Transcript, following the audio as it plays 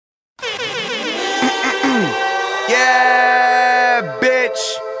Yeah,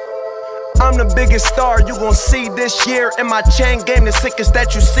 bitch. I'm the biggest star you gon' see this year. And my chain game the sickest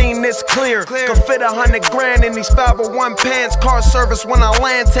that you seen this clear. Could fit 100 grand in these 501 pants. Car service when I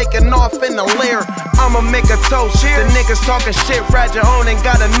land, taking off in the Lear. I'ma make a toast. The niggas talking shit, Roger on ain't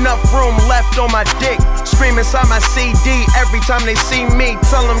got enough room left on my dick. Scream inside my CD every time they see me.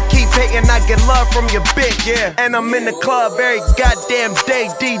 Tell them keep hating, I get love from your bitch. Yeah. And I'm in the club every goddamn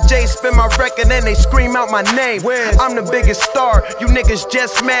day. DJ spin my record and they scream out my name. I'm the biggest star, you niggas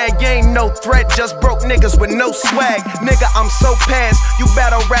just mad. You ain't no threat, just broke niggas with no swag. Nigga, I'm so past, you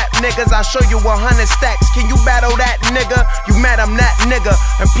battle rap niggas. I show you 100 stacks, can you battle that nigga? You mad I'm that nigga.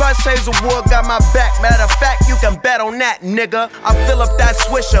 And plus Hazelwood got my back. Matter of fact, you can bet on that nigga. I fill up that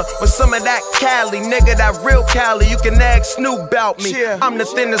swisher with some of that Cali. Nigga, that real Cali, you can ask Snoop about me. I'm the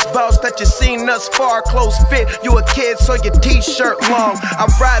thinnest boss that you seen thus far. Close fit, you a kid so your t-shirt long. I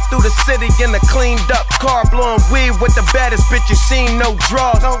ride through the city in a cleaned up car, blowing weed with the baddest bitch you seen, no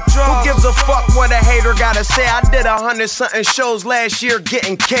draws. Who gives a fuck what a hater gotta say? I did 100-something shows last year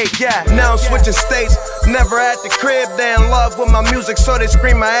getting cake. Yeah, now I'm switching states, never at the crib. They in love with my music so they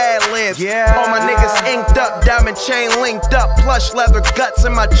scream my ad-libs. Yeah. All my niggas inked up, diamond chain linked up, plush leather guts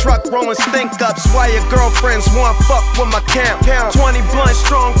in my truck rolling stink ups. Why your girlfriends want fuck with my camp? 20 blunt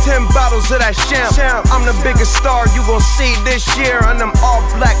strong, 10 bottles of that champ. I'm the biggest star you gon' see this year. On them all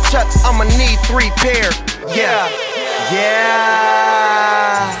black chucks, I'ma need 3 pair. Yeah.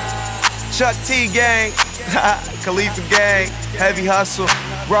 Shotty gang, Khalifa gang, Heavy Hustle,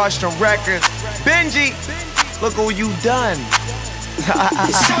 Rostrum Records, Benji, look what you done.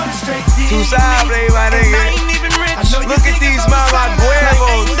 Too sabe, my nigga. Look at these mama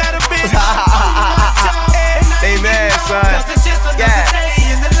huevos. They mad, son. Yeah.